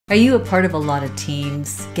Are you a part of a lot of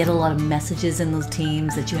teams? Get a lot of messages in those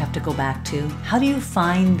teams that you have to go back to? How do you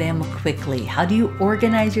find them quickly? How do you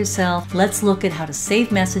organize yourself? Let's look at how to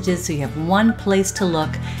save messages so you have one place to look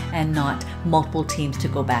and not multiple teams to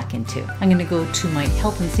go back into. I'm going to go to my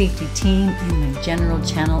health and safety team in my general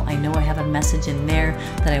channel. I know I have a message in there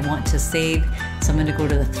that I want to save. So I'm going to go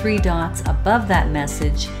to the three dots above that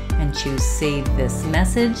message and choose save this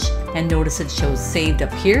message, and notice it shows saved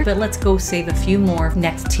up here, but let's go save a few more.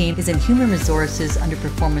 Next team is in human resources under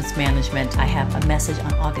performance management. I have a message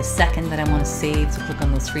on August 2nd that I want to save, so click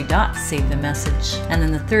on those three dots, save the message. And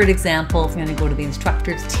then the third example, I'm going to go to the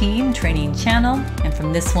instructors team training channel, and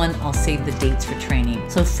from this one I'll save the dates for training.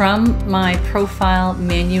 So from my profile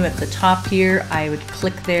menu at the top here, I would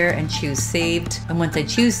click there and choose saved, and once I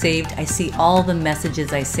choose saved, I see all the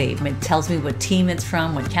messages I saved. It tells me what team it's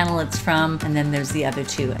from, what channel it's from, and then there's the other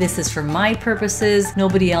two. This is for my purposes.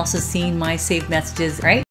 Nobody else is seeing my saved messages, right?